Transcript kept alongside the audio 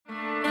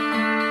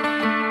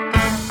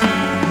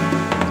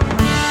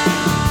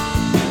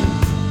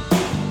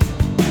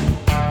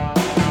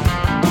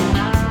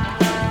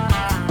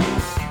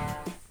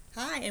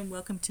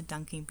welcome to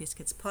Dunking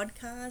Biscuits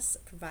podcast,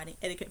 providing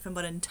etiquette for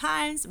modern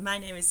times. My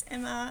name is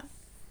Emma.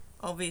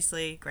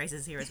 Obviously, Grace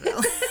is here as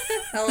well.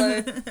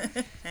 Hello.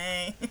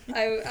 Hey.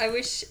 I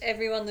wish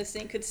everyone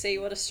listening could see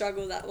what a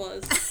struggle that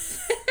was.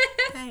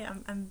 Hey,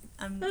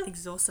 I'm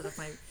exhausted of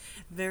my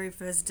very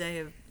first day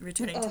of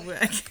returning to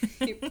work.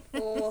 You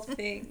poor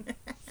thing.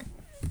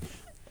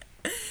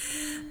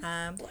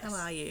 How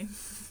are you?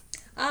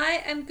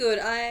 I am good.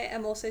 I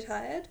am also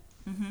tired,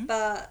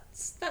 but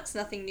that's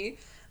nothing new.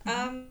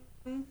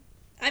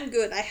 I'm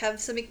good. I have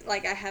some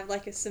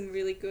some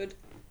really good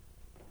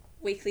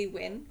weekly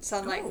win, so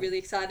I'm really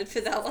excited for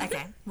that one.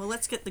 Okay, well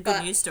let's get the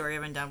good news story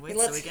over and done with.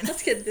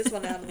 Let's get this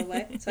one out of the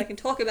way so I can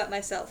talk about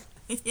myself.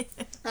 Yeah.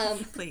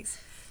 Please.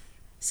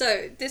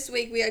 So this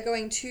week we are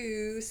going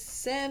to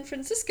San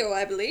Francisco,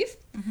 I believe,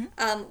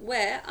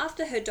 where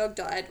after her dog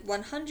died,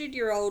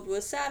 100-year-old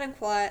was sad and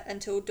quiet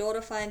until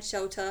daughter finds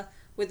shelter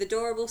with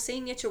adorable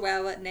senior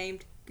chihuahua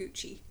named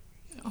Gucci.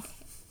 Oh.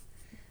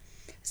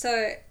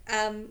 So,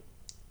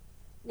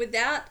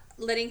 without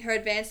letting her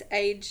advanced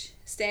age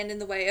stand in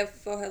the way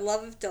for her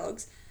love of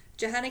dogs,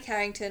 Johanna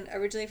Carrington,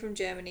 originally from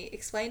Germany,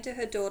 explained to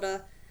her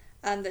daughter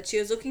that she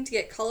was looking to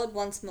get collared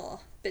once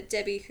more, but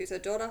Debbie, who's her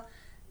daughter,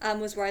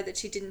 was worried that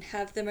she didn't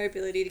have the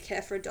mobility to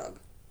care for a dog.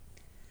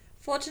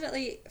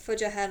 Fortunately for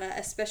Johanna,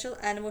 a special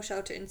animal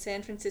shelter in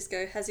San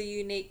Francisco has a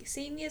unique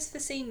Seniors for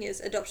Seniors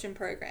adoption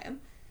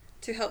program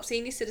to help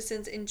senior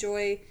citizens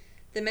enjoy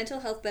the mental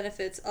health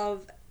benefits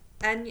of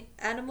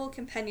animal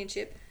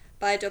companionship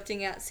by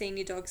adopting out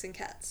senior dogs and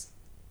cats.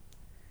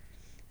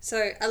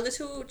 So, a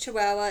little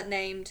chihuahua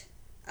named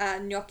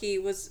Gnocchi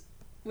was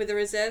with a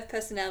reserved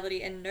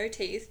personality and no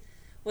teeth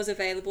was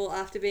available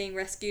after being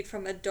rescued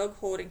from a dog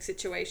hoarding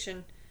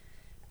situation,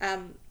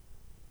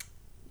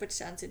 which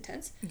sounds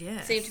intense. Yeah.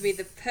 Seemed to be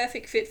the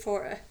perfect fit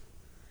for her.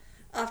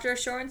 After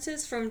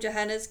assurances from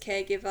Johanna's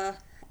caregiver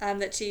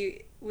that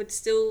she would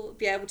still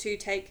be able to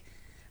take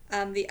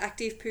the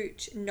active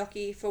pooch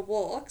Gnocchi for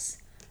walks,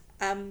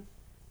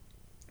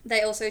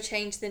 they also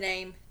changed the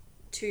name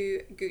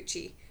to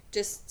Gucci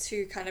just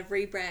to kind of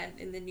rebrand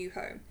in the new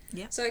home.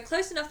 Yeah. So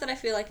close enough that I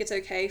feel like it's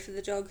okay for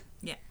the dog.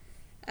 Yeah.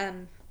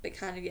 But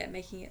kind of,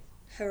 making it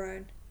her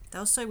own. That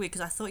was so weird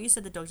because I thought you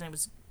said the dog's name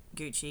was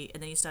Gucci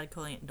and then you started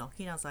calling it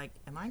Gnocchi and I was like,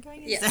 am I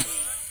going insane?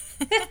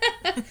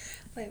 Yeah.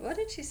 Wait, what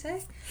did she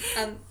say?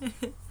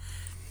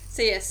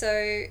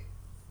 So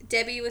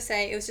Debbie was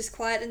saying it was just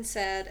quiet and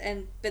sad,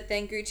 but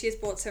then Gucci has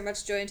brought so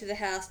much joy into the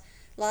house,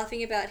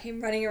 laughing about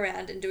him running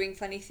around and doing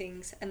funny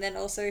things, and then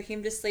also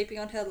him just sleeping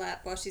on her lap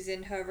while she's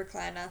in her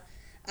recliner.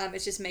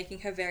 It's just making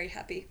her very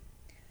happy.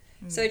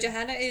 So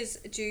Johanna is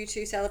due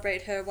to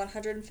celebrate her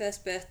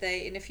 101st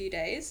birthday in a few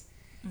days,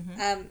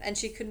 and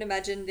she couldn't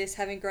imagine this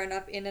having grown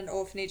up in an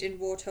orphanage in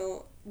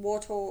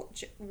war-torn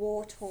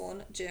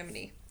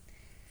Germany.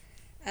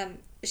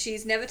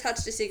 She's never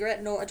touched a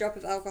cigarette nor a drop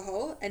of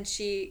alcohol, and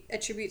she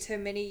attributes her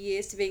many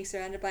years to being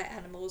surrounded by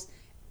animals,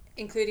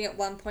 including at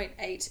 1.8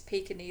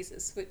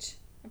 Pekingeses, which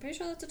I'm pretty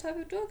sure that's a type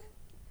of dog.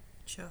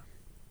 Sure.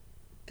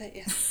 But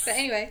yeah. But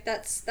anyway,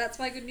 that's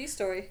my good news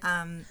story.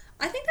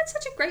 I think that's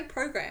such a great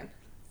program.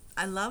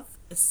 I love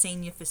a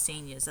senior for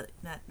seniors.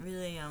 That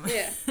really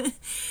yeah.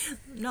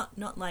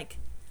 not like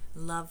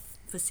love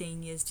for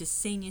seniors, just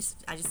seniors.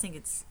 I just think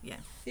it's yeah.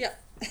 Yeah.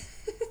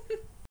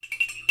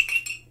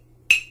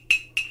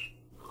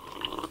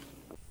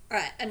 All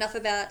right, enough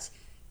about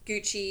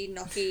Gucci,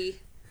 Gnocchi,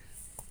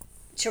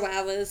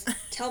 Chihuahuas.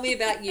 Tell me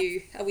about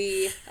you. Are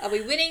we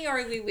winning or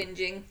are we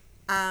whinging?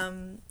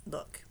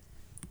 Look,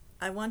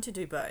 I want to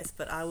do both,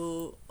 but I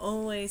will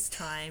always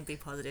try and be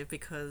positive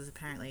because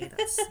apparently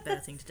that's a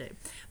better thing to do.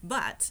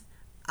 But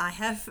I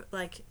have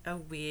like a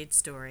weird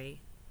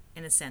story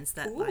in a sense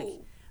that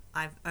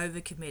I've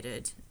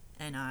overcommitted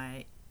and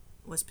I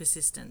was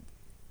persistent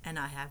and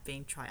I have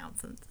been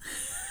triumphant.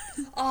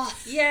 Oh,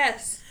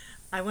 yes.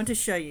 I want to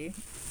show you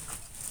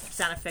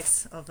sound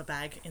effects of the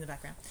bag in the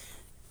background.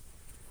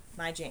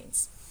 My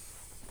jeans.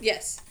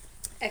 Yes.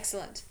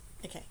 Excellent.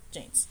 Okay,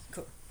 jeans.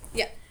 Cool.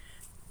 Yeah.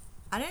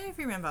 I don't know if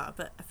you remember,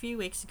 but a few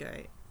weeks ago,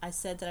 I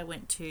said that I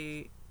went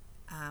to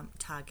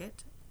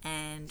Target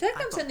and... That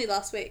was only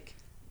last week.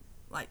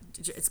 Like,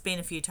 it's been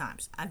a few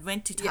times. I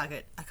went to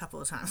Target a couple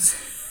of times.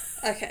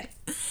 Okay.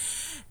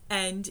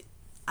 And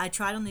I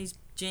tried on these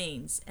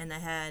jeans, and they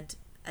had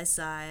a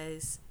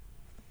size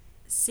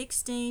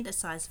 16, a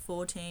size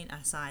 14,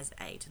 a size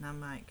 8. And I'm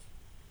like,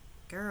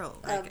 girl,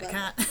 like, I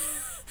can't...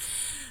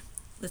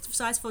 The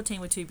size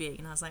 14 were too big,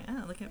 and I was like,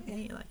 oh, look at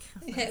me, like,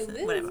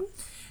 whatever.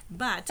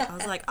 But I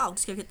was like, oh, I'll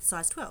just go get the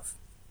size 12.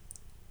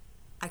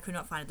 I could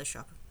not find it at the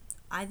shop.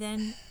 I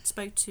then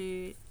spoke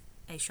to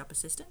a shop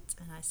assistant,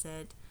 and I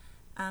said,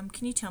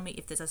 can you tell me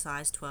if there's a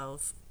size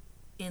 12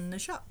 in the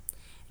shop?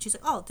 And she's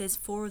like, oh, there's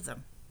 4 of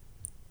them.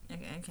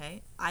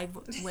 Okay. I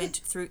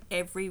went through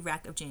every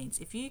rack of jeans.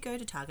 If you go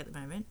to Target at the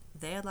moment,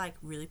 they're, like,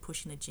 really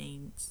pushing the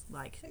jeans,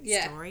 like,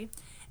 story.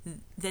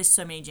 There's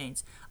so many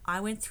jeans. I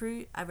went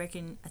through, I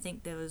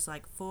think there was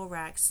like 4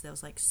 racks. There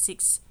was like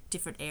 6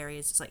 different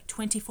areas. It's like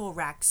 24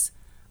 racks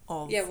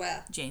of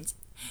jeans.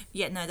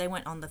 Yeah, no, they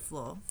went on the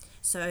floor.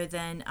 So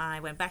then I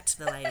went back to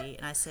the lady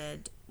and I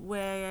said,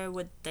 where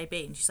would they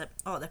be? And she's like,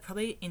 oh, they're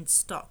probably in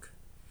stock,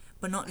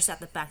 but not just at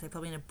the back. They're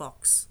probably in a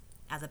box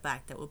at the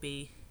back that will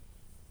be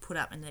put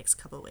up in the next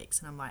couple of weeks.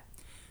 And I'm like,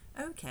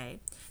 okay.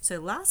 So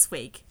last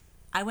week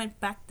I went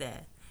back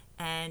there,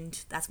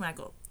 and that's when I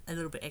got a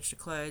little bit extra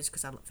clothes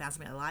because I found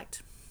something I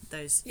liked,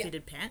 those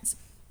fitted pants.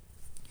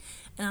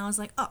 And I was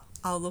like, oh,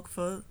 I'll look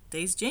for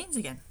these jeans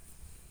again.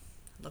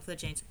 Look for the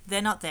jeans.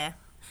 They're not there.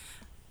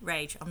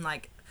 Rage. I'm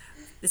like,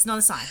 it's not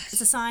a sign.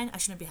 It's a sign I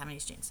shouldn't be having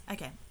these jeans.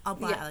 Okay, I'll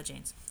buy other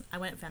jeans. I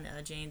went and found the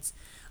other jeans.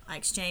 I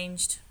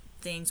exchanged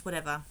things,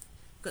 whatever.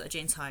 Got the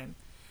jeans home.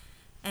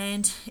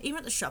 And even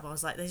at the shop, I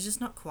was like, they're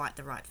just not quite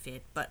the right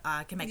fit, but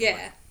I can make it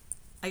work.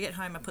 I get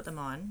home, I put them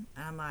on,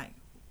 and I'm like,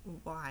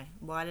 why?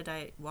 Why?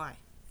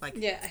 Like,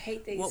 I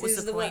hate these. What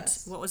was the point?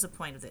 Worst. What was the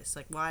point of this?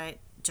 Like, why?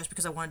 Just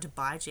because I wanted to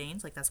buy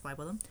jeans? Like, that's why I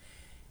bought them?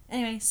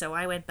 Anyway, so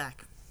I went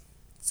back.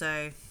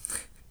 So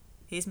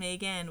here's me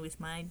again with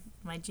my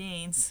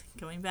jeans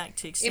going back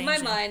to exchange. In my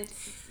mind,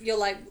 you're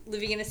like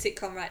living in a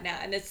sitcom right now,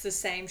 and it's the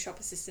same shop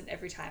assistant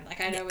every time.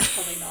 Like, I know it's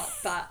probably not,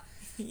 but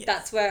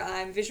that's where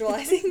I'm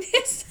visualizing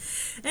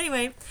this.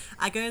 Anyway,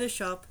 I go to the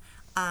shop.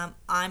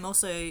 I'm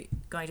also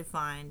going to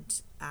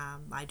find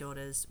my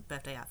daughter's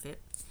birthday outfit.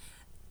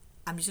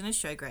 I'm just going to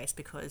show Grace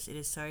because it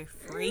is so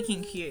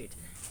freaking cute,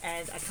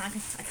 and I can't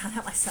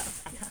help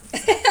myself.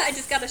 I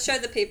just got to show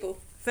the people.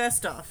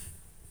 First off,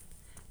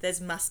 there's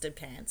mustard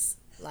pants,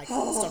 like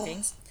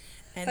stockings,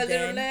 and her then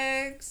little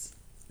legs.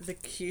 The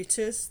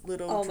cutest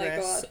little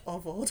dress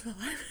of all time.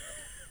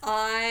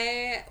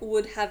 I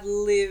would have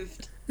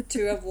lived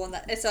to have worn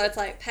that. So it's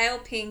like pale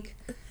pink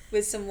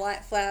with some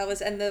white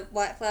flowers, and the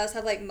white flowers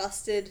have like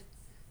mustard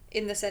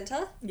in the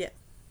center. Yeah.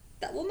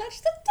 That will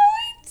match the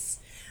tights.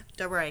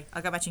 Don't worry, I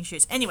got matching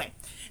shoes. Anyway,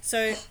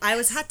 so I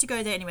had to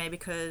go there anyway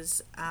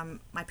because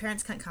my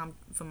parents can't come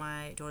for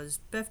my daughter's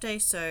birthday,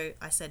 so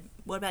I said,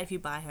 what about if you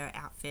buy her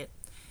outfit?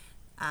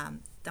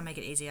 That'll make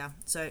it easier.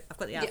 So I've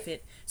got the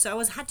outfit. So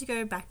I had to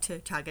go back to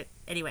Target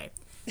anyway.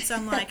 So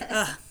I'm like,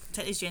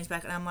 take these jeans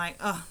back, and I'm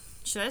like,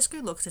 should I just go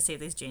look to see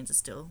if these jeans are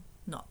still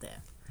not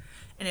there?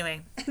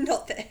 Anyway.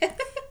 Not there.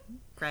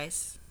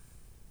 Grace.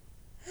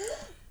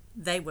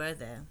 They were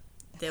there.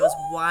 There was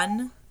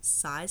one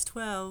size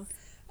 12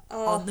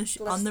 on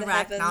the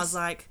rack, heavens. and I was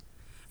like,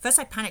 first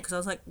I panicked because I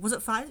was like, was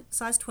it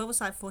size 12 or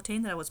size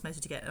 14 that I was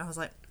supposed to get? And I was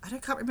like,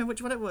 can't remember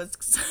which one it was.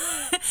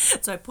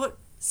 So I put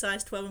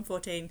size 12 and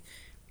 14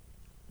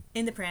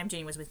 in the pram.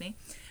 Jeannie was with me.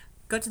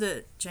 Got to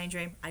the change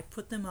room. I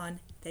put them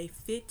on. They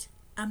fit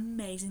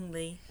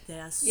amazingly. They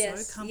are so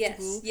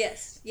comfortable.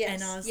 Yes.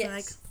 And I was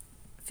like,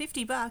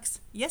 $50.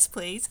 Yes,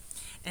 please.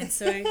 And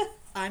so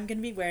I'm going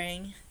to be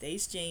wearing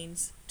these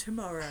jeans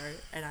tomorrow,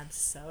 and I'm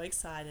so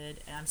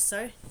excited, and I'm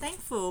so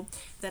thankful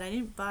that I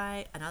didn't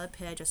buy another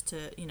pair just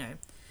to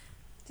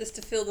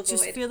fill the void.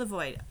 Just fill the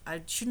void.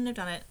 I shouldn't have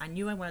done it. I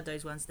knew I wanted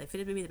those ones. They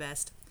fitted me the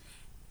best.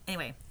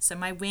 Anyway, so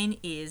my win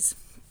is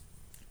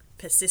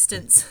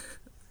persistence.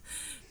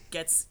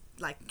 Guess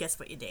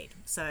what you need.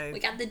 So we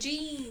got the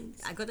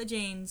jeans. I got the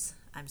jeans.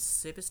 I'm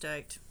super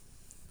stoked.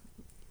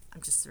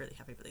 I'm just really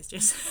happy with these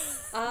jeans.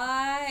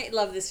 I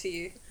love this for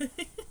you.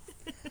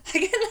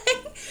 I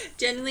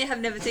genuinely have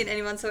never seen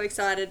anyone so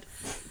excited.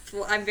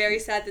 I'm very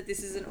sad that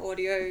this is an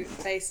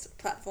audio-based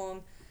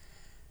platform.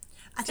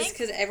 Just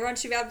because everyone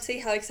should be able to see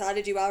how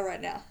excited you are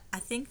right now. I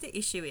think the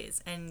issue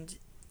is, and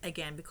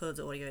again, because it's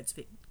audio, it's a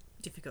bit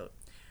difficult.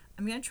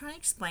 I'm going to try and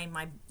explain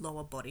my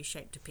lower body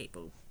shape to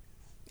people.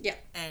 Yeah.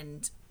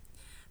 And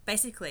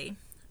basically,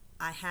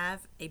 I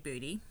have a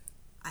booty.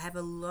 I have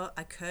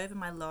a curve in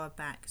my lower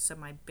back, so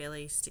my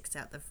belly sticks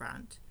out the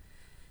front.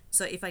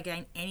 So if I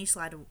gain any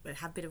have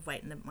a bit of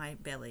weight in my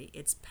belly,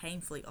 it's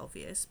painfully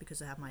obvious because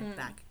I have my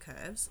back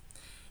curves,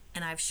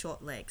 and I have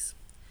short legs.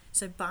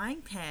 So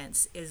buying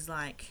pants is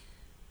like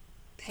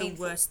painful.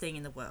 The worst thing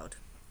in the world.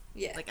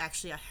 Yeah. Like,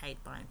 actually, I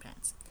hate buying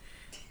pants.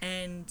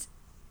 And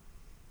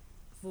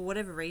for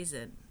whatever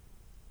reason,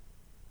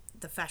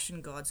 the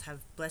fashion gods have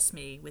blessed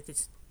me with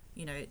this,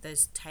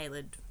 those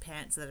tailored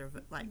pants that are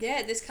like...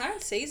 Yeah, this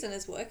current season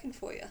is working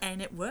for you.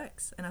 And it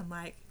works. And I'm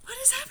like, what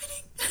is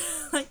happening?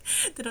 Like,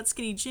 they're not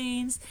skinny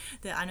jeans.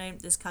 I know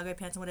there's cargo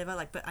pants and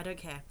whatever, but I don't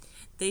care.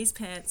 These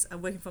pants are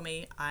working for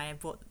me. I have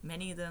bought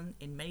many of them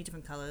in many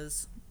different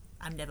colours.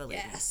 I'm never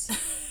leaving. Yes.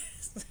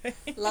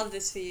 Love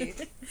this for you.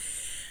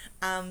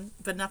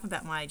 But enough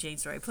about my jean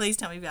story. Please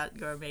tell me about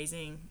your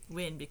amazing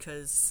win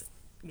because,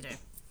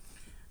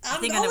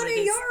 I'm going to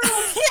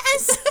Europe!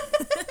 Yes!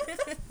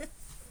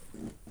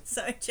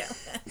 So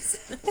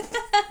jealous.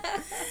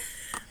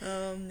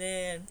 Oh,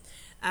 man.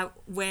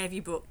 Where have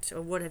you booked,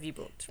 or what have you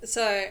booked?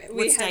 So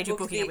what stage of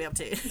booking are we up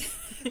to?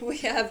 We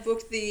have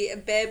booked the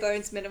bare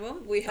bones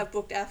minimum. We have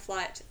booked our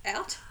flight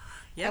out,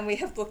 and we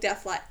have booked our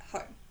flight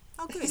home.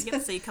 Oh, good.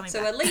 Yep, so you're coming back.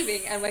 So we're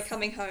leaving and we're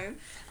coming home.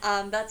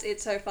 That's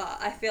it so far.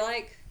 I feel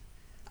like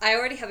I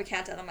already have a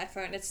countdown on my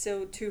phone. It's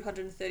still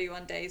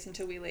 231 days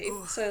until we leave.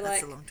 Ooh, so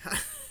that's a long time.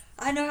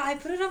 I know. I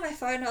put it on my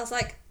phone and I was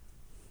like,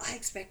 I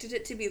expected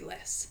it to be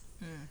less.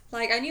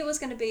 Like, I knew it was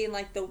going to be in,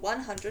 like, the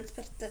 100s,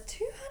 but the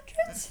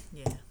 200s?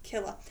 Yeah.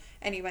 Killer.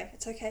 Anyway,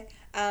 it's okay.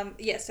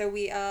 Yeah, so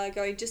we are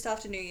going just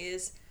after New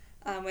Year's.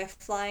 We're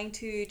flying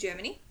to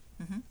Germany.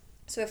 Mm-hmm.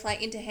 So we're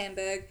flying into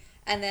Hamburg,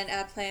 and then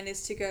our plan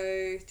is to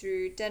go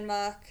through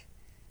Denmark,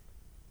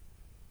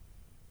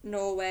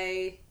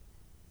 Norway,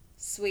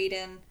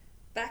 Sweden,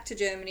 back to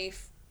Germany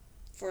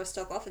for a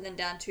stop off, and then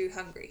down to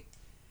Hungary.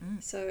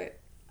 So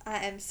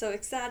I am so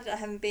excited. I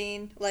haven't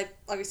been, like,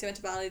 obviously went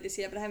to Bali this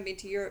year, but I haven't been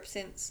to Europe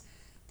since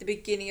the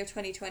beginning of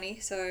 2020.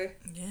 So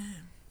yeah,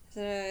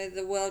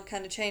 the world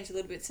kind of changed a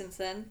little bit since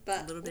then.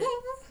 But a little bit.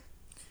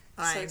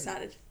 So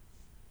excited.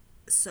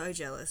 So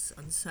jealous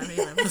on so many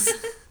levels.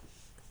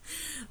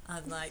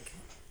 I'm like,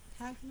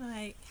 how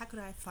could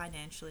I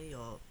financially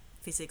or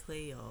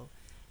physically or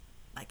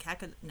like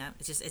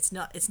it's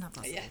not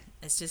possible. Yeah.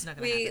 It's just not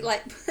gonna We happen.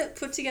 like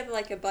put together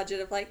like a budget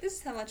of like, this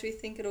is how much we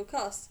think it'll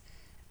cost,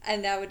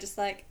 and now we're just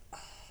like, oh,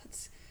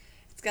 it's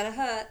gonna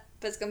hurt,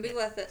 but it's gonna be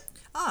worth it.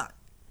 Oh,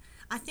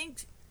 I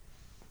think,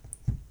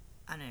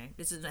 I don't know,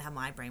 this isn't how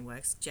my brain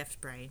works. Jeff's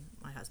brain,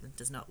 my husband,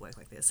 does not work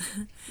like this.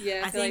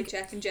 Yeah, I feel like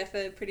Jack and Jeff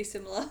are pretty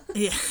similar.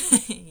 Yeah,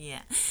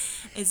 yeah.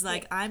 It's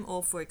like, I'm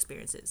all for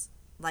experiences.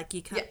 Like,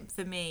 you can't,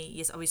 for me,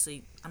 yes,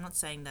 obviously, I'm not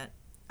saying that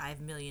I have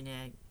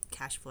millionaire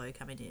cash flow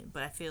coming in,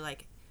 but I feel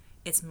like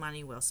it's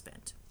money well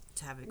spent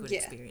to have a good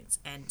experience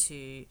and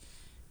to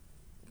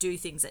do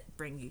things that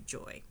bring you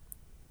joy.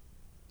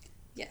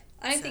 Yeah,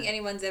 I don't think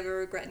anyone's ever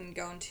regretting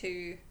going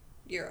to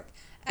Europe.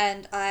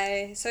 And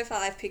so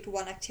far I've picked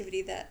one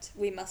activity that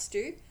we must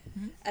do,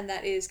 and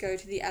that is go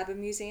to the ABBA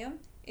Museum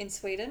in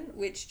Sweden,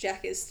 which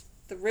Jack is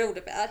thrilled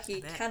about.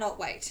 He cannot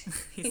wait.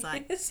 He's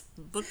like,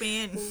 book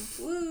me in.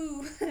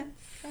 Woo!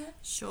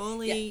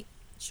 Surely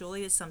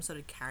there's some sort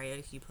of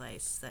karaoke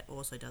place that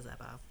also does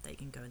ABBA that you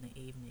can go in the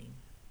evening.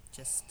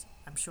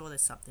 I'm sure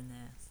there's something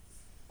there.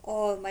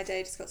 Oh, my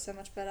day just got so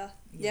much better.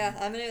 Yeah,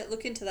 I'm going to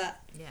look into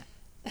that. Yeah.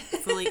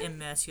 Fully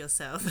immerse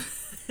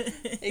yourself.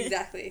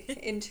 Exactly.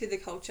 Into the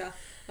culture.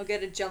 I'll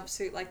get a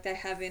jumpsuit like they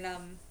have in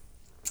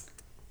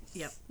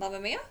Mamma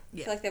Mia. I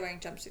feel like they're wearing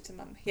jumpsuits in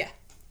Mamma Mia.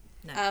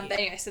 Yeah. But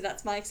anyway, so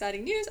that's my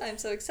exciting news. I'm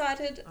so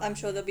excited. I'm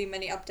sure there'll be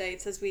many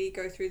updates as we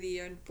go through the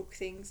year and book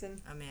things.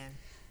 And oh, man.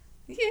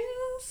 Yes.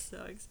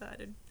 So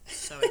excited.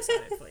 So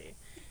excited for you.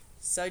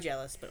 So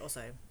jealous, but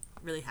also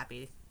really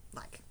happy.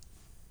 Like.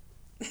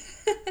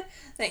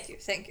 Thank you.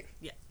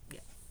 Yeah.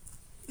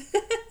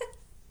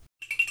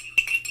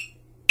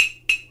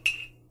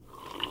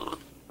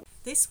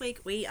 This week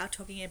we are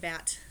talking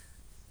about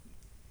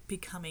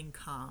becoming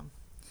calm.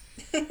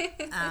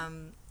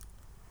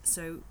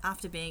 So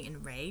after being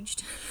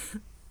enraged,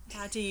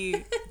 how do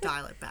you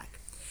dial it back?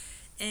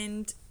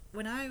 And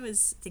when I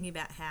was thinking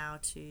about how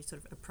to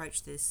sort of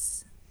approach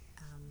this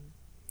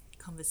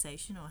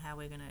conversation or how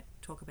we're going to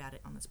talk about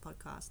it on this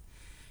podcast,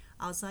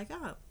 I was like,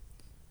 oh,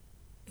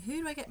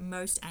 who do I get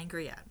most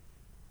angry at?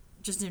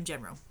 Just in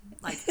general.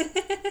 Like,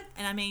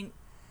 and I mean,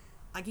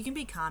 like, you can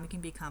be calm, you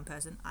can be a calm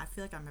person. I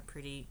feel like I'm a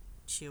pretty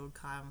chilled,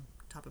 calm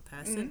type of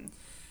person.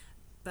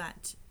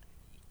 But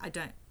I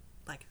don't,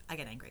 like, I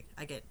get angry.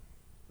 I get,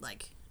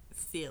 like,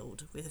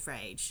 filled with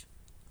rage.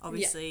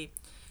 Obviously,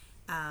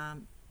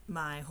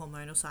 my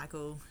hormonal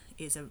cycle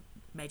is a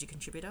major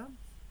contributor.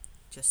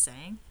 Just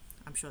saying.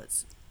 I'm sure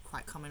it's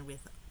quite common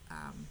with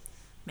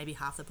maybe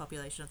half the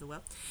population of the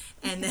world.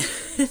 And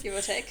give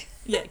or take.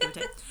 Yeah, give or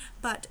take.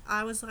 But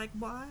I was like,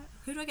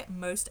 who do I get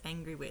most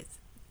angry with?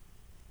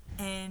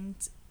 And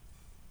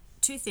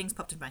two things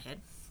popped in my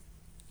head.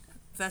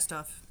 First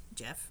off,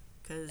 Jeff.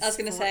 Cause I was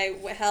going to say,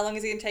 how long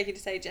is it going to take you to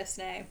say Jeff's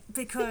name?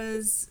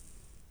 Because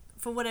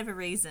for whatever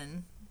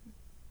reason,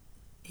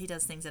 he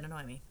does things that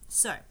annoy me.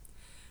 So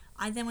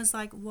I then was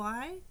like,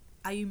 why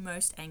are you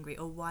most angry,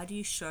 or why do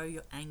you show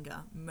your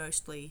anger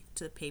mostly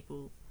to the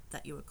people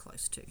that you are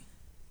close to?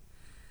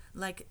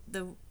 Like,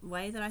 the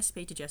way that I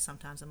speak to Jeff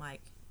sometimes, I'm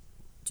like,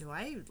 do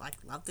I, like,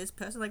 love this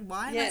person? Like,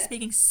 why am I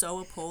speaking so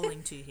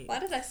appalling to him? Why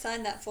did I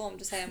sign that form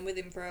to say I'm with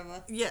him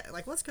forever? Yeah,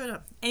 like, what's going on?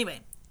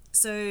 Anyway,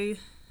 so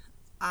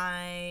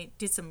I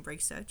did some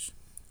research,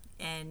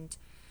 and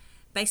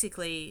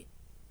basically,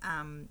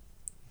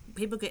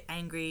 people get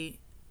angry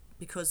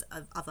because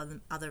of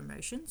other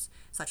emotions,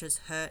 such as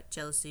hurt,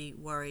 jealousy,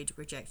 worried,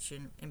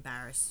 rejection,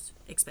 embarrassed,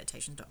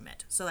 expectations not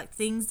met. So, like,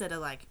 things that are,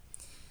 like,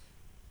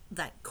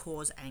 that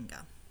cause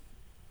anger.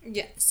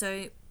 Yeah.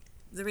 So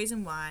the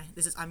reason why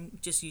I'm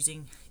just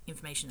using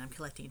information I'm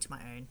collecting into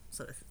my own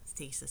sort of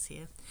thesis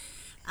here.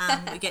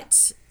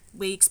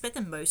 We expect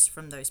the most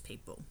from those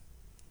people.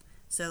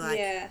 So,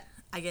 like,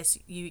 I guess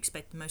you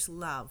expect the most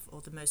love or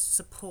the most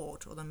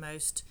support or the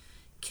most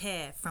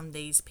care from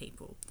these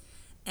people.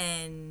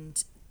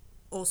 And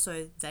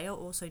also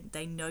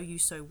they know you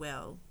so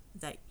well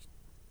that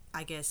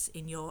I guess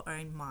in your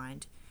own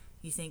mind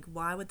you think,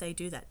 why would they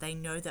do that? They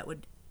know that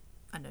would,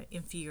 I don't know,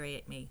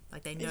 infuriate me.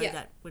 Like, they know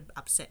that would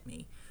upset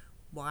me.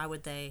 Why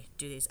would they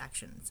do these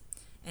actions?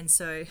 And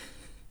so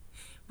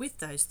with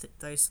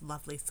those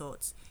lovely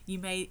thoughts, you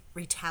may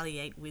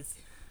retaliate with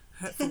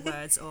hurtful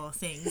words or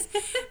things,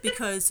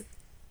 because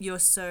you're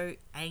so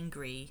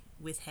angry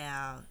with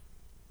how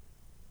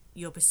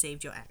you're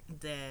perceived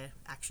their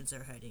actions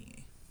are hurting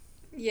you.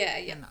 Yeah,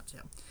 In a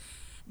nutshell.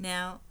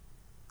 Now,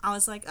 I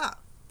was like, oh,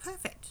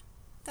 perfect.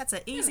 That's an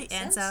easy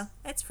answer. Sense.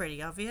 It's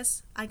pretty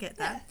obvious. I get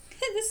that.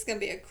 Yeah. This is going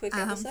to be a quick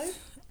episode.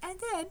 And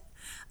then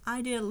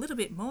I did a little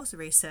bit more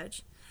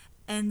research,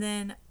 and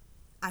then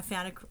I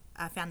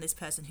found this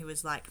person who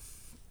was like,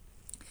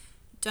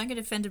 don't get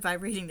offended by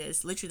reading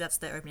this. Literally, that's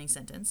their opening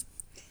sentence.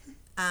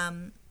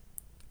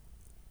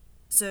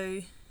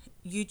 So,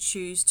 you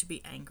choose to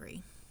be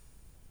angry.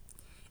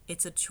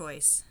 It's a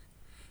choice,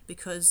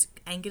 because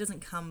anger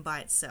doesn't come by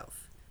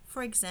itself.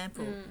 For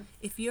example,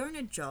 if you're in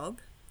a job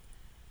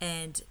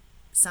and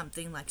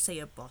something like, say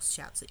your boss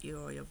shouts at you,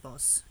 or your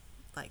boss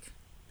like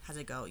has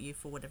a go at you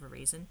for whatever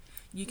reason,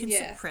 you can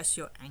suppress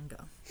your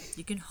anger.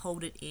 You can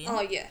hold it in.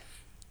 Oh, yeah.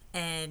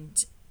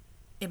 And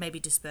it may be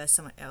dispersed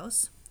somewhere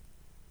else.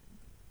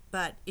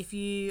 But if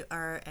you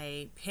are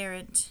a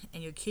parent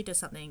and your kid does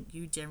something,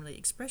 you generally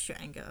express your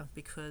anger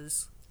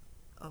because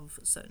of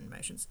certain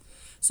emotions.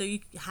 So you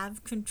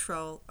have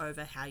control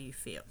over how you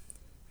feel.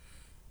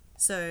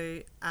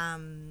 So,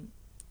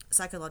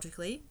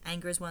 psychologically,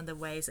 anger is one of the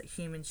ways that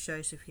humans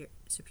show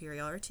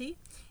superiority,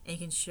 and you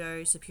can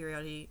show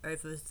superiority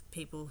over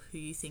people who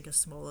you think are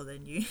smaller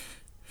than you.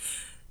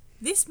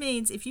 This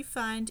means if you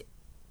find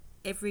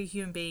every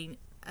human being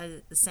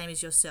the same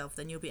as yourself,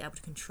 then you'll be able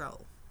to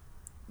control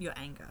your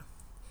anger.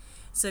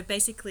 So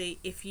basically,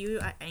 if you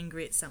are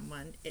angry at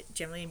someone, it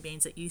generally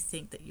means that you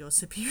think that you're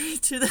superior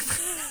to them.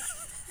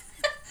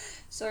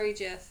 Sorry,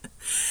 Jeff.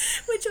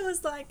 Which I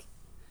was like,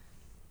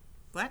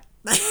 what?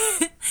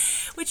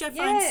 Which I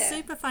find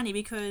super funny,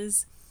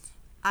 because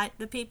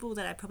the people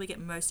that I probably get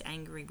most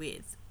angry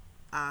with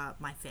are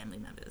my family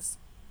members.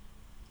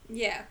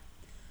 Yeah.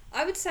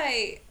 I would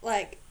say,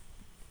 like,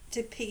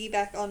 to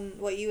piggyback on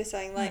what you were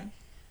saying, like,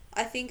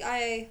 I think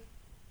I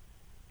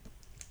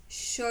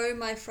show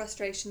my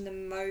frustration the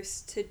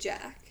most to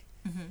Jack.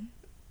 Mm-hmm.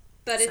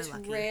 But So it's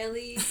lucky.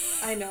 rarely...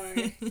 I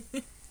know.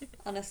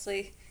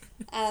 Honestly.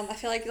 I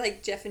feel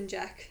like Jeff and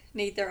Jack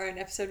need their own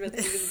episode where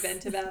they just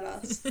vent about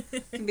us.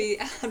 It can be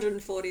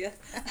 140th.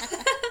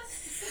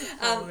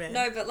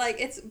 No, but like,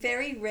 it's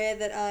very rare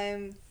that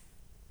I'm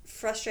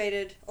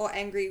frustrated or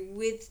angry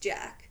with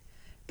Jack.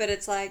 But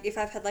it's like, if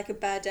I've had like a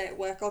bad day at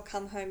work, I'll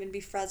come home and be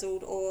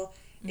frazzled, or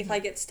if I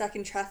get stuck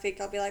in traffic,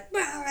 I'll be like,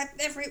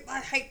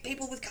 I hate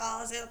people with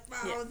cars.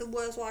 They're the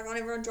worst. Why can't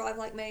everyone drive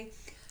like me?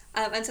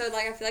 And so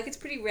like, I feel like it's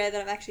pretty rare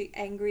that I'm actually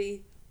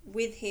angry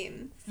with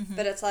him.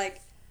 But it's like,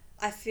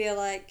 I feel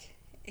like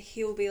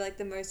he'll be like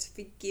the most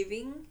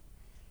forgiving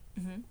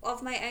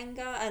of my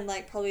anger, and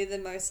like probably the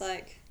most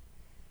like,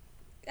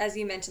 as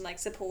you mentioned, like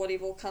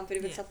supportive or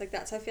comfortive and stuff like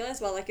that. So I feel as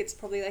well like it's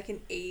probably like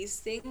an ease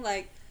thing.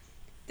 Like,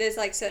 there's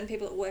like certain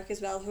people at work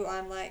as well who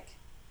I'm like,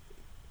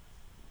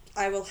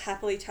 I will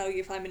happily tell you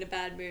if I'm in a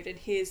bad mood and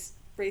here's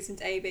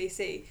reasons A, B,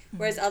 C.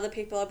 Whereas other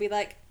people I'll be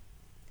like,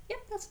 yep,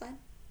 that's fine.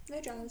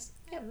 No dramas.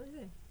 Yep.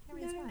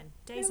 Everything's fine.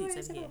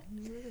 Daisy's in here.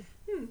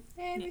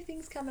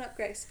 Everything's coming up,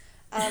 Grace.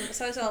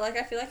 So as well, like,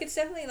 I feel like it's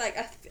definitely like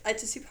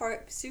it's a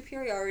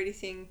superiority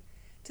thing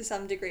to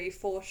some degree,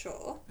 for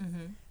sure.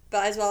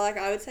 But as well, like,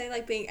 I would say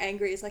like being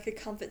angry is like a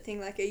comfort thing.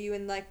 Like, are you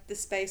in like the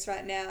space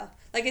right now?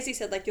 Like, as you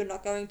said, like, you're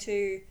not going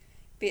to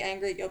be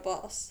angry at your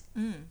boss.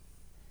 No.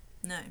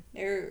 No.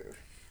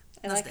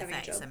 And like having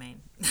a job. I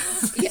mean.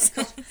 Yes,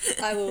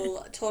 I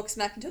will talk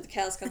smack until the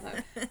cows come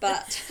home.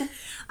 But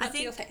I not think,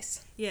 to your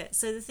face. Yeah,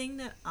 so the thing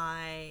that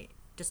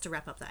just to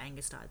wrap up the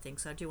anger side thing,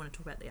 so I do want to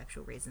talk about the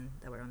actual reason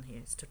that we're on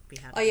here, is to be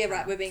happy. Oh yeah,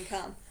 right, we're being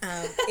calm.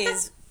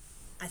 Is,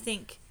 I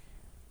think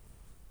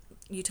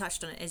you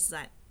touched on it, is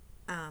that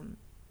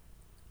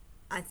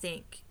I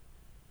think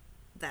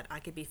that I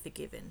could be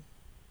forgiven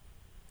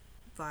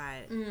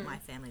by my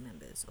family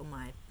members or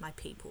my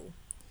people.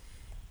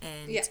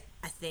 And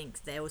I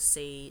think they will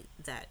see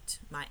that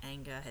my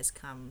anger has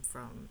come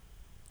from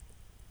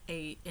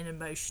an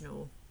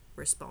emotional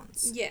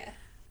response. Yeah.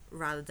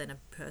 Rather than a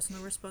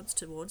personal response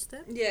towards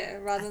them. Yeah,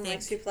 rather than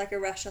like super like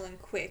irrational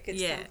and quick.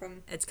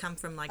 It's come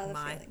from like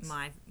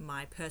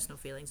my personal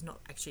feelings,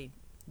 not actually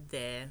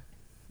their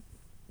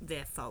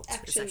fault.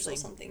 Actions it's actually, or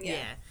something,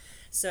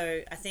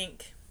 So I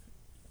think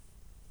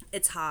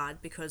it's hard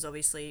because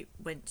obviously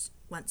once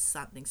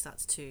something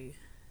starts to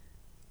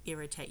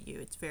irritate you,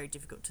 it's very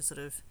difficult to sort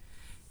of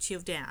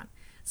chill down.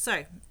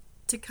 So,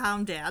 to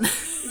calm down.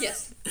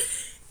 Yes.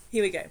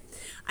 Here we go.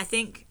 I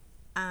think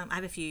I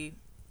have a few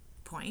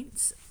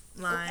points.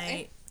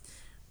 My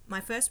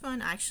first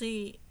one, I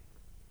actually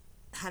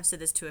have said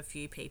this to a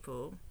few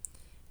people,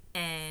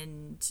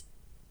 and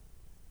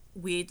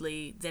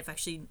weirdly they've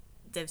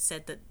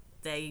said that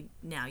they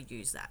now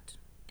use that,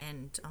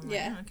 and I'm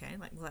like, okay,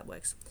 like, well, that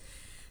works.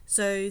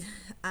 So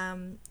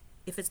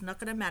if it's not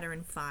going to matter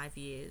in 5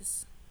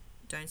 years,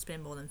 don't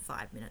spend more than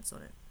 5 minutes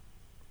on it.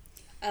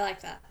 I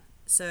like that.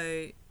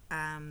 So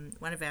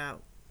one of our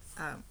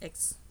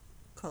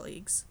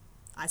ex-colleagues,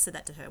 I said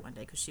that to her one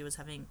day because she was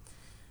having,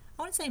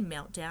 I wouldn't say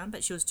meltdown,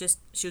 but she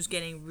was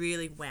getting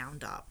really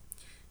wound up.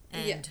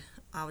 And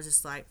I was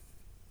just like,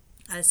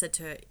 I said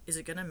to her, is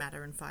it going to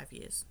matter in 5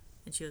 years?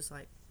 And she was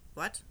like,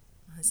 what?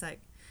 I was like,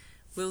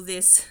 will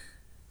this,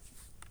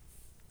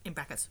 in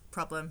brackets,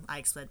 problem, I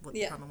explained what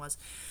the problem was,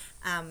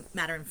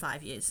 matter in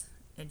 5 years?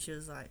 And she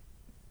was like,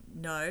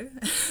 no.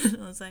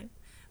 I was like,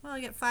 well,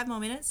 you get 5 more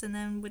minutes and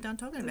then we're done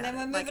talking about it. And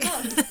then we're moving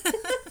on.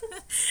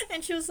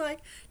 And she was like,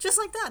 just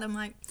like that. I'm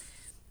like,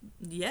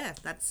 yeah,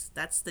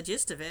 that's the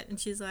gist of it. And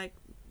she's like,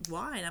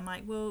 why? And I'm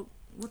like, well,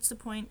 what's the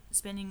point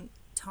spending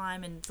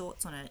time and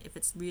thoughts on it if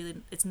it's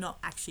not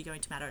actually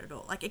going to matter at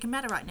all? Like, it can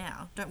matter right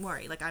now, don't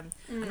worry. Like, I'm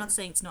not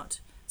saying it's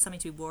not something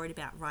to be worried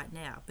about right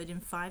now, but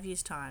in 5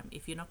 years time,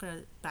 if you're not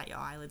going to bat your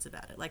eyelids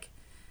about it, like,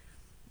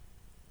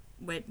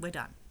 we're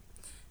done.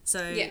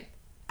 So yeah.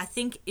 I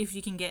think if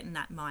you can get in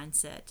that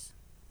mindset,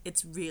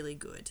 it's really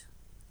good.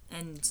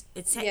 And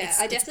it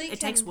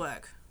takes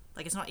work.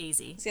 Like, it's not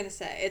easy. I was going to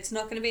say, it's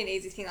not going to be an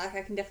easy thing. Like,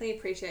 I can definitely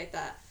appreciate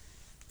that.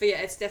 But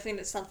yeah, it's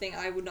definitely something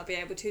I would not be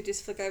able to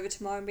just flick over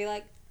tomorrow and be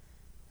like,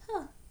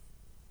 all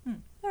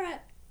right,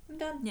 I'm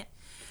done. Yeah.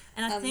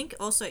 And I think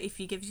also if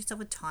you give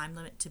yourself a time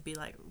limit to be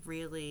like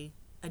really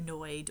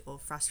annoyed or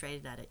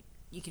frustrated at it,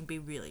 you can be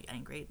really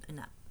angry in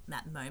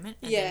that moment.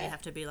 And then you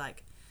have to be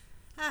like,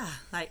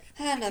 okay,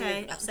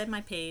 I've said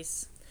my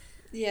piece.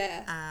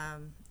 Yeah.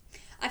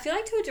 I feel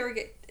like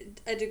to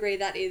a degree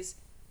that is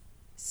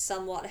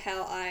somewhat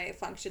how I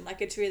function.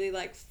 Like, it's really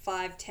like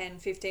 5, 10,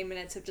 15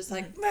 minutes of just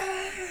like,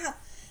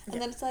 and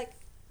then it's like,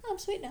 oh, I'm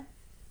sweet now.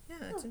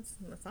 Yeah, it's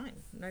fine.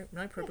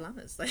 No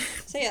problems.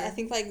 So yeah, I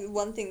think like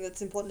one thing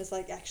that's important is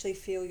like actually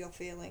feel your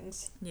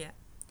feelings. Yeah.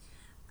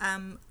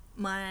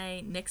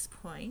 My next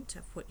point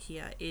I've put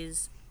here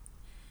is,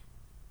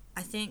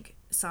 I think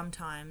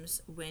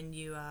sometimes when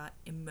you are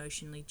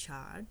emotionally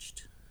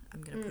charged,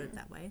 I'm going to put it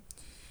that way,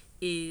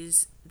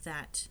 is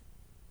that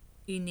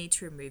you need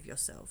to remove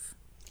yourself.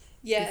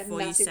 Yeah,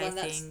 massive one.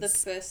 That's the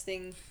first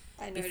thing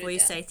I noted before you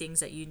say things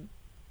that you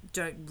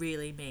don't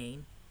really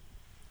mean.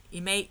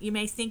 You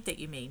may think that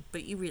you mean,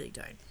 but you really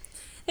don't.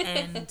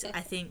 And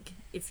I think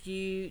if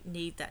you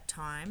need that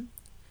time,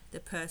 the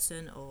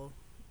person or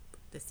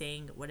the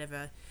thing,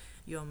 whatever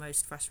you're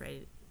most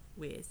frustrated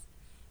with,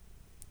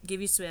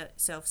 give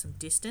yourself some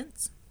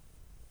distance.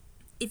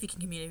 If you can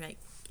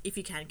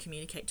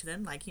communicate to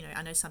them, like, you know,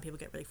 I know some people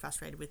get really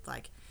frustrated with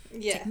like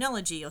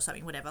technology or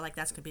something, whatever, like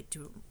that's a bit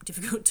too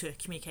difficult to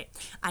communicate.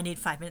 I need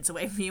 5 minutes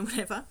away from you,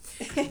 whatever.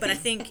 But I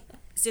think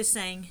it's just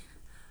saying,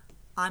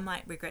 I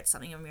might regret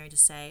something I'm going to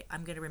say,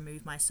 I'm going to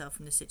remove myself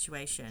from the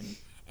situation,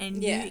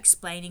 and you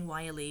explaining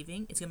why you're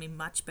leaving, it's going to be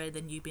much better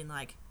than you being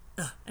like,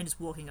 ugh, and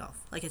just walking off.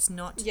 Like, it's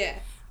not,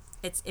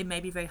 it may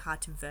be very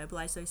hard to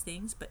verbalize those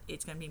things, but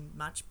it's going to be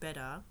much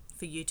better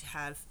for you to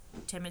have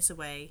 10 minutes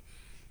away,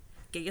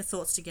 get your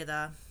thoughts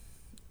together,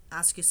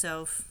 ask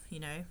yourself,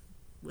 you know,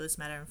 will this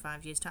matter in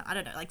 5 years' time? I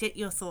don't know. Like, get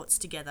your thoughts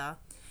together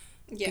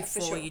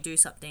before you do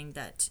something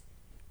that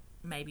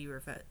may be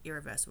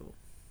irreversible.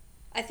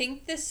 I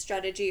think the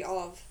strategy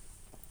of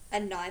a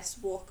nice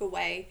walk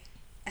away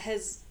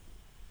has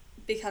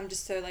become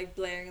just so like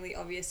blaringly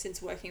obvious since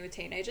working with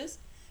teenagers,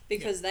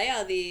 because they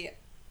are the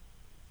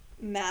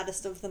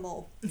maddest of them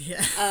all.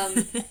 Yeah.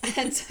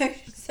 And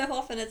so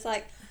often it's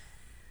like,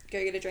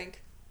 go get a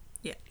drink.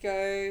 Yeah.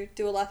 Go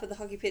do a lap of the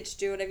hockey pitch,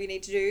 do whatever you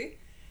need to do.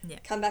 Yeah.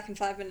 Come back in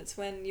 5 minutes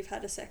when you've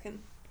had a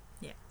second.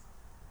 Yeah.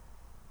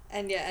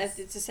 And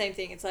it's the same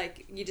thing. It's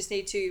like, you just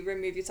need to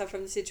remove yourself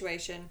from the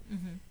situation,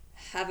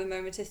 have a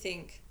moment to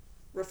think,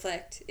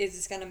 reflect, is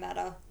this going to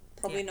matter?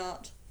 Probably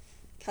not.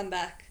 Come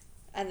back,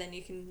 and then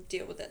you can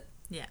deal with it.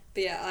 Yeah.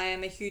 But yeah, I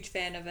am a huge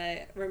fan of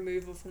a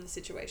removal from the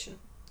situation.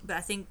 But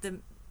I think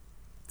the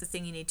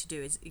thing you need to do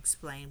is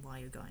explain why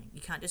you're going. You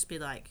can't just be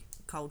like,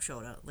 cold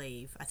shoulder,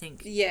 leave. I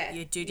think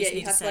you do just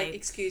need to say, like,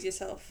 excuse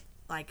yourself.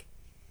 Like,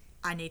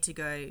 I need to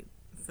go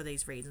for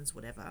these reasons,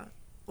 whatever.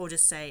 Or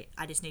just say,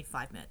 I just need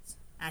 5 minutes.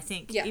 And I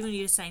think even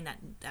you saying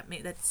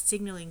that's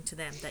signaling to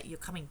them that you're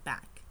coming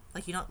back.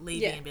 Like, you're not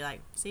leaving and be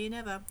like, see you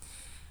never.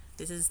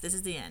 This is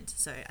the end.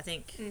 So I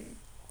think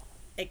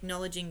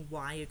acknowledging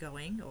why you're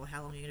going or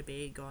how long you're going to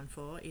be gone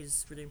for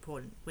is really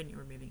important when you're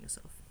removing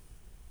yourself.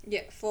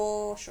 Yeah,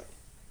 for sure.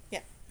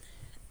 Yeah.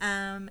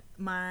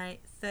 My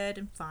third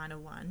and final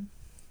one,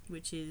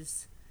 which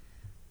is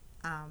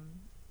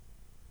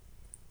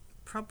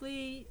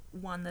probably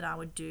one that I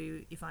would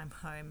do if I'm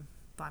home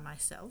by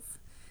myself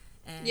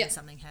and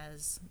something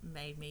has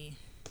made me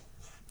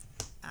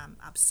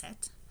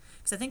upset.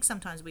 Because I think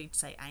sometimes we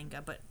say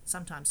anger, but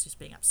sometimes just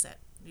being upset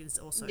is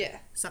also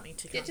something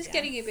to calm just down.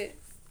 getting a bit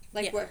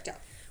worked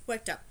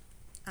up.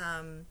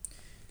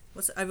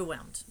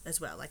 Overwhelmed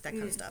as well, like that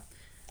kind of stuff.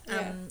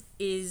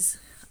 Is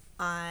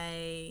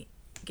I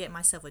get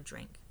myself a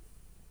drink.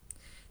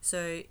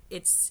 So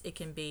it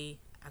can be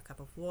a cup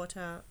of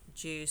water,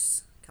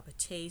 juice, a cup of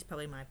tea is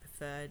probably my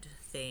preferred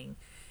thing,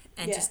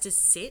 and just to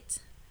sit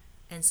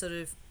and sort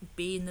of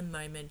be in the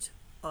moment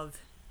of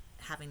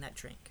having that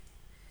drink,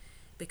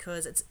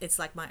 because it's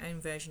like my own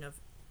version of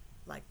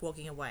like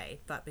walking away,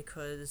 but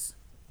because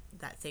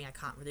that thing I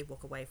can't really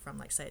walk away from,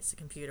 like say it's the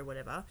computer or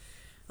whatever,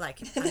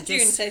 like I'm You're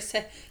gonna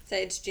say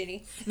it's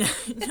Ginny. no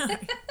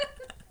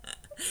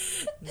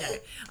No,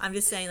 I'm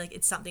just saying, like,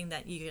 it's something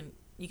that you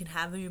can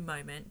have in your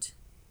moment,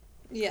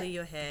 Yeah. clear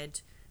your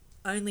head,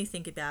 only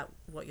think about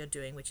what you're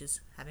doing, which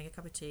is having a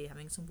cup of tea,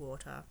 having some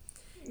water,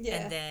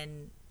 Yeah. and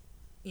then,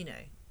 you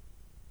know,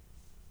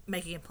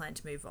 making a plan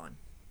to move on.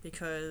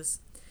 Because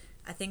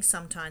I think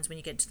sometimes when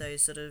you get to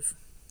those sort of,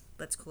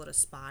 let's call it a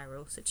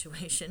spiral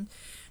situation,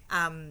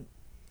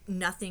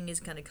 nothing is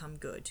going to come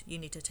good. You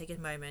need to take a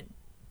moment,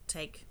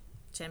 take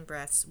 10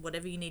 breaths,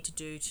 whatever you need to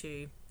do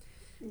to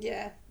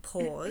Yeah.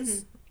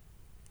 pause,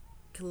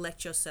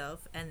 collect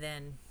yourself, and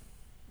then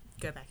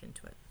go back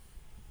into it.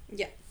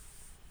 Yeah.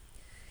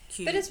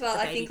 Cue But as well,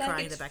 the I baby think, like,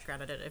 crying in the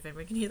background. I don't know if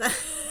everyone can hear that.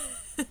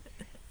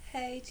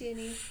 Hey,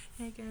 Jenny.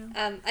 Hey, girl.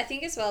 I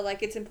think as well,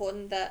 like, it's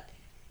important that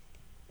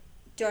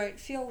don't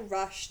feel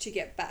rushed to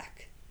get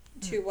back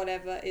to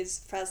whatever is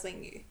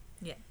frazzling you.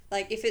 Yeah.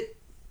 Like, if it,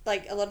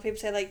 like, a lot of people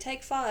say, like,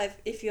 take 5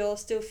 if you're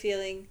still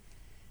feeling,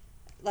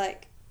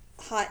 like,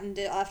 heightened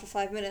after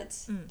 5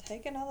 minutes.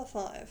 Take another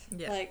 5.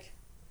 Yeah. Like,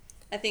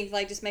 I think,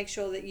 like, just make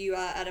sure that you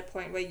are at a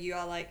point where you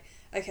are, like,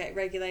 okay,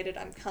 regulated,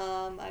 I'm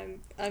calm,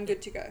 I'm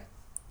good to go.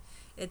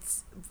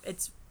 It's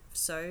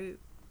so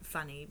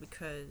funny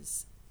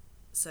because,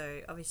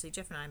 so obviously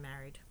Jeff and I are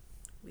married.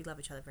 We love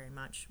each other very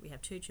much. We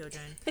have 2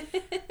 children.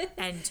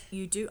 And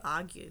you do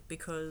argue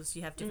because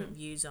you have different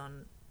views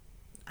on,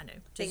 I know,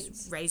 just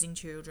Things. raising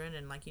children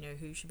and, like, you know,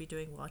 who should be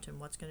doing what and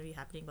what's going to be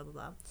happening, blah, blah,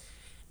 blah.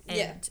 And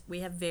Yeah.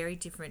 we have very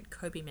different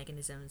coping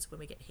mechanisms when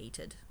we get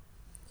heated.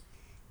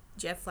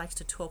 Jeff likes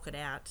to talk it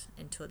out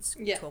until it's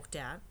talked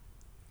out.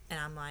 And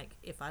I'm like,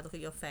 if I look at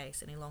your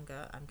face any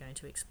longer, I'm going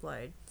to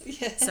explode.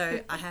 Yeah.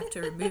 So I have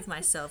to remove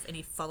myself, and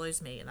he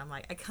follows me, and I'm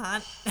like, I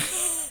can't.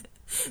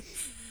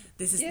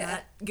 This is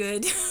not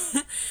good.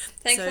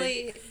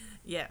 Thankfully, So,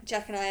 yeah.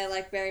 Jack and I are,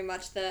 like, very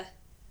much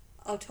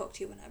I'll talk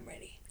to you when I'm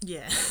ready.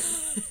 Yeah.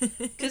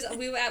 Because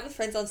we were out with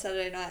friends on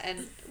Saturday night,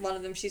 and one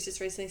of them, she's just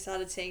recently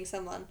started seeing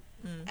someone,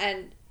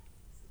 and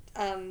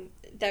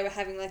they were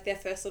having, like, their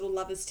first little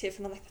lovers tiff,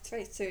 and I'm like, that's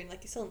very soon,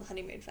 like, you're still in the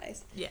honeymoon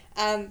phase. Yeah.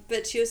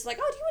 But she was like,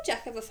 oh, do you and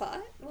Jack have a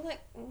fight? And we're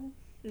like,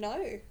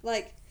 no.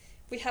 Like,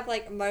 we have,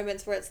 like,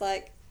 moments where it's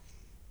like,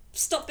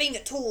 stop being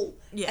a tool,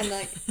 Yeah. and,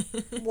 like,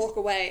 walk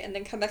away, and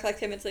then come back, like,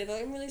 10 minutes later,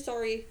 like, I'm really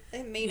sorry, I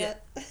didn't mean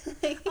it.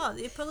 Oh,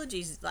 the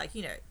apologies, like,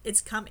 you know, it's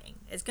coming.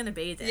 It's going to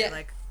be there. Yeah.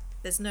 Like,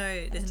 there's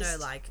no,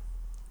 like,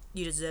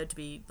 you deserve to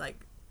be,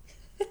 like,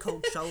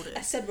 cold shouldered.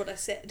 I said what I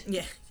said.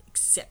 Yeah,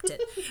 accept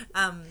it.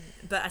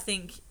 But I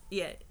think,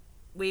 yeah,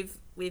 we've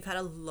had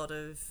a lot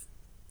of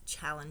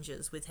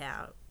challenges with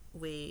how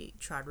we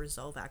try to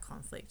resolve our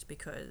conflict,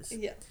 because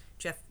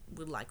Jeff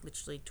would, like,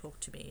 literally talk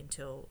to me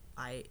until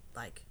I,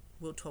 like,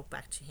 will talk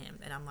back to him,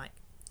 and I'm like,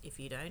 if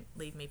you don't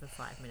leave me for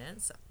 5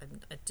 minutes,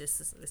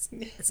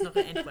 it's not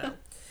going to end well.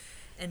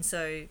 And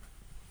so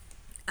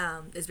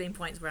there's been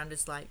points where I'm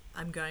just like,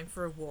 I'm going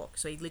for a walk,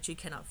 so he literally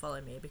cannot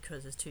follow me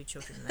because there's 2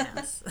 children in the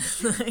house.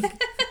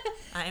 Like,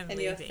 I am and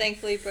leaving. you're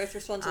thankfully both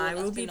responsible I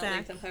will enough be to not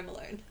leave back. them home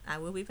alone. I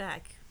will be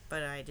back,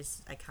 but I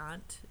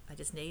can't. I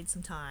just need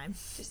some time.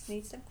 Just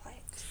need some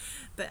quiet.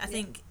 But I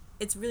think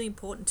it's really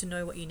important to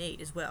know what you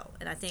need as well.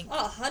 And I think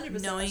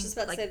 100%. I was just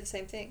about to say the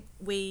same thing.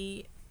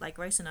 We, like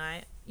Grace and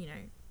I, you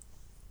know,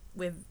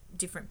 we're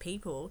different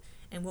people,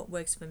 and what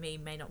works for me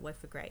may not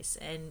work for Grace.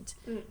 And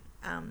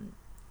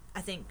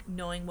I think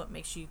knowing what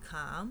makes you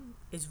calm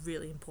is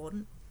really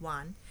important,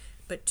 1,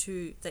 but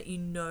 2, that you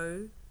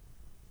know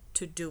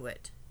to do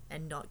it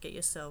and not get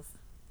yourself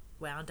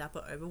wound up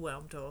or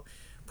overwhelmed or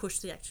push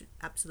the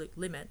absolute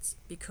limits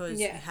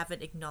because you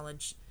haven't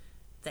acknowledged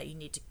that you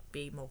need to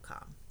be more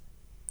calm.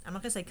 I'm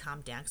not going to say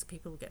calm down because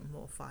people will get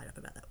more fired up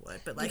about that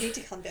word, but, like, you need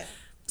to calm down.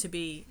 To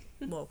be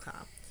more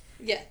calm.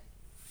 Yeah.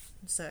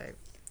 So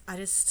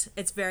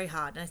it's very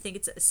hard, and I think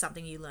it's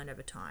something you learn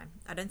over time.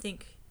 I don't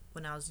think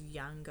when I was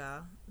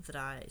younger that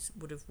I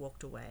would have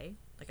walked away.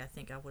 Like, I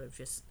think I would have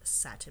just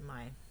sat in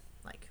my,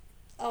 like,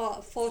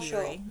 oh, for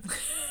fury. Sure.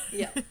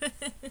 Yeah.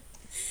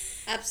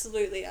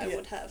 Absolutely, I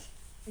would have.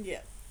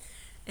 Yeah.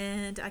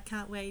 And I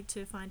can't wait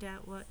to find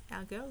out what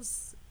our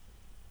girls,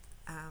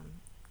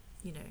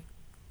 you know,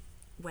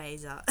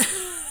 ways are.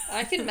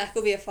 I reckon Mac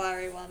will be a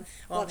fiery one.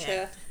 Watch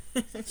her.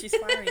 She's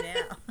fiery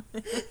now.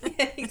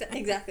 Yeah,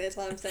 exactly, that's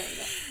why I'm saying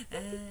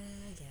that.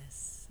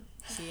 Yes.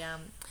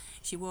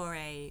 She wore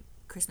a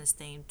Christmas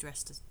themed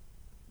dress to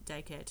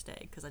daycare today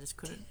because I just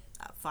couldn't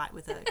fight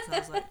with her, because I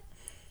was like,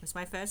 it's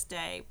my first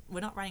day, we're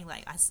not running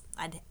late, I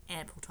had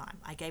ample time.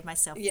 I gave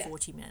myself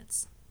 40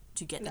 minutes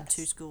to get them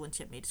to school and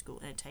ship me to school,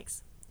 and it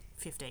takes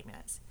 15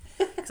 minutes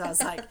because I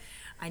was like,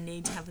 I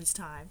need to have this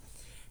time.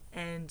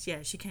 And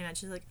yeah, she came out,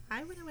 she's like,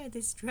 I want to wear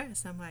this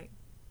dress. I'm like,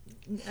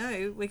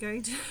 no, we're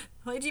going to,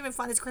 where did you even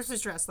find this Christmas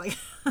dress? Like,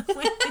 I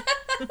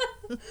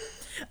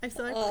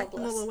thought I packed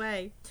them all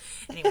away.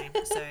 Anyway,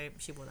 so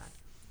she wore that,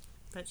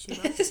 but she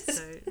loved it,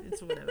 so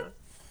it's whatever.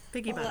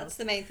 Piggy well, that's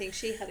the main thing.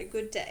 She had a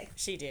good day.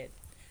 She did.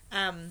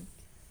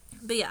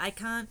 But yeah, I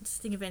can't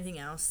think of anything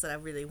else that I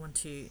really want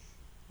to,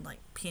 like,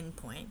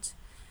 pinpoint.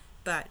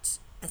 But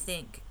I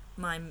think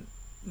my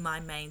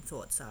main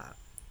thoughts are,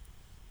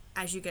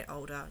 as you get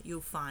older,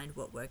 you'll find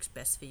what works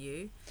best for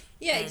you.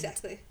 Yeah, And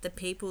exactly. the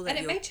people that and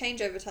it may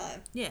change over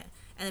time. Yeah,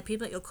 and the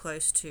people that you're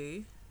close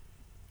to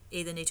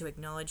either need to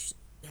acknowledge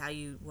how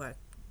you work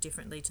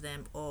differently to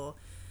them, or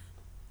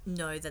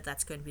know that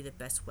that's going to be the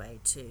best way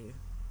to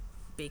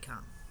be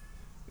calm.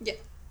 Yeah.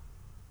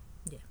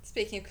 Yeah.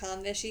 Speaking of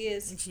calm, there she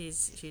is.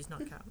 She's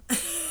not calm.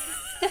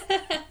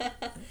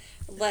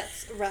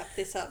 Let's wrap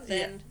this up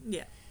then.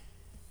 Yeah.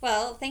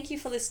 Well, thank you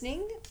for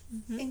listening.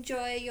 Mm-hmm.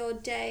 Enjoy your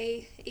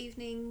day,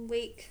 evening,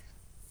 week,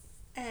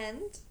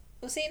 and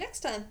we'll see you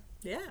next time.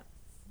 Yeah.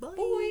 Bye.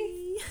 Bye.